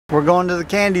We're going to the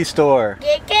candy store.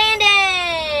 Get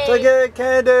candy! To get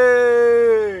candy!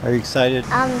 Are you excited?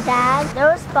 Dad,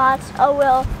 those spots are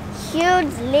real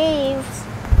huge leaves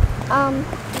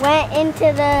went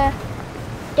into the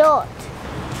dirt.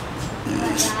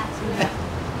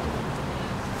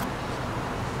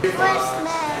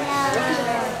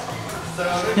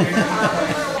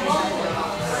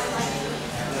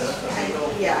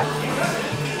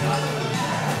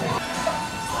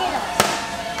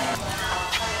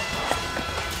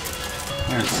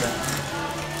 There's that.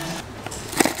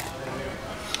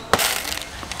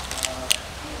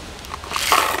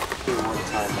 One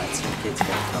time that some kids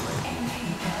got coming.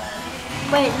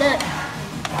 Wait, look.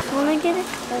 Wanna get it?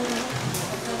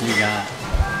 What do you got?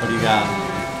 What do you got?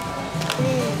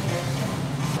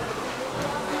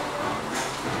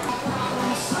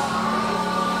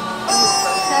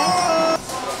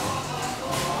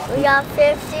 We got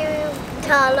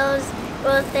 $50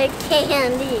 worth of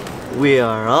candy. We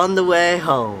are on the way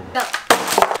home. Go.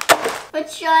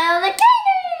 Let's try all the candy.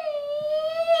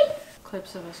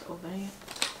 Clips of us opening it.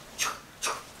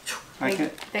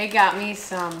 I They got me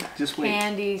some Just wait.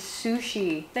 candy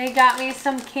sushi. They got me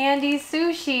some candy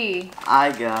sushi.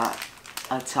 I got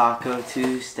a Taco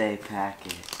Tuesday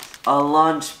packet, a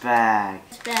lunch bag,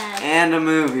 Bag. and a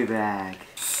movie bag.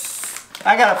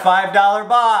 I got a $5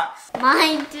 box.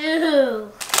 Mine too.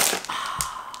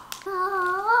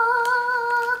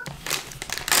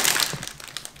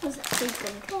 What's that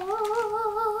thinking?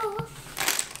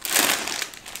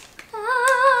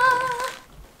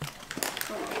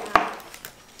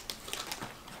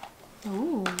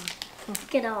 Ooh.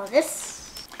 Look at all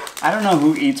this. I don't know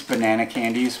who eats banana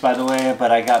candies, by the way,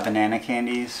 but I got banana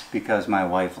candies because my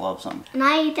wife loves them. And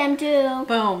I eat them too.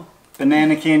 Boom.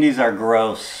 Banana candies are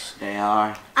gross. They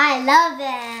are. I love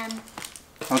them.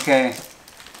 Okay,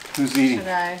 who's eating?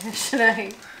 Should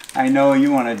I? I know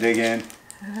you want to dig in.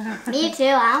 Me too.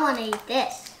 I want to eat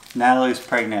this. Natalie's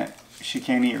pregnant. She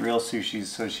can't eat real sushi,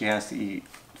 so she has to eat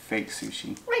fake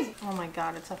sushi. What is it? Oh my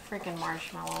god, it's a freaking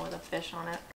marshmallow with a fish on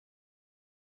it.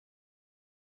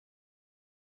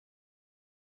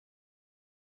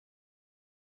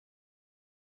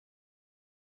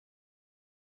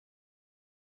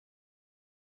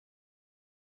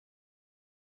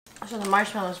 So the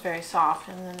marshmallow is very soft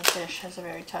and then the fish has a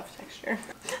very tough texture.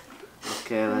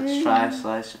 Okay, let's try a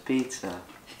slice of pizza.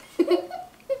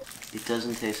 It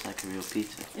doesn't taste like a real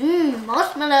pizza. Mmm,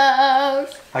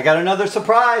 marshmallows. I got another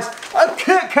surprise. A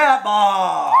Kit Kat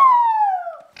bar.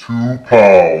 2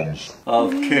 pounds.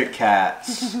 Of Kit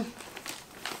Kats.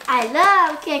 I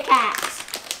love Kit Kats.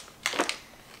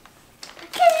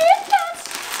 Kit Kats.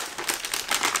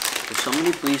 Could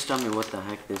somebody please tell me what the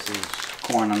heck this is?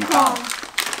 Corn on the cob.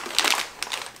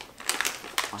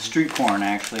 Street corn,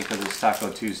 actually, because it's Taco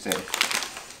Tuesday.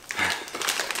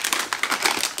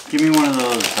 Give me one of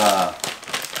those,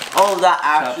 Oh, that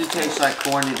actually tastes like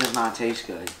corn. It does not taste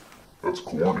good. That's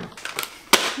corny.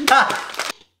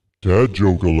 Dad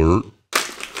joke alert.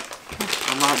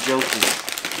 I'm not joking.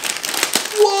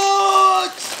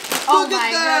 What? Oh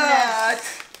my goodness.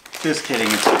 Just kidding,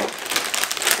 it's fake.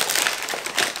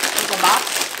 There's a box.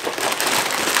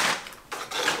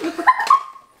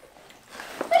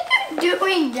 What are you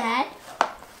doing, Dad?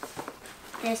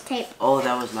 There's tape. Oh,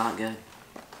 that was not good.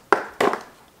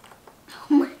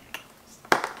 Oh my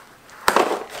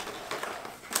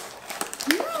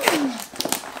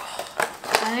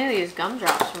I think these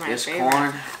gumdrops are my This favorite.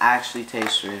 corn actually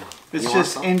tastes real. It's You want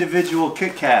just some? individual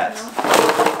Kit Kats.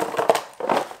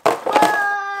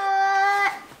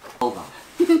 What? Hold on.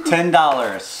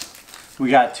 $10. We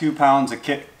got 2 pounds of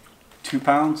 2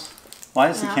 pounds? Why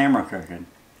is the Yeah. camera crooked?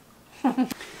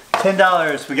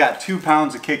 $10. We got 2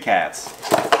 pounds of Kit Kats.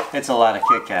 It's a lot of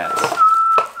Kit Kats.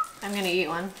 I'm gonna eat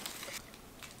one.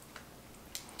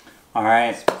 All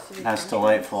right, supposed to be that's 10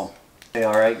 delightful. Hey,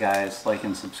 all right, guys, like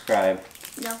and subscribe.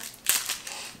 No.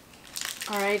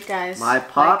 Alright guys. My Like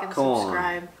and popcorn.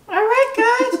 subscribe. All right,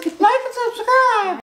 guys, like and subscribe.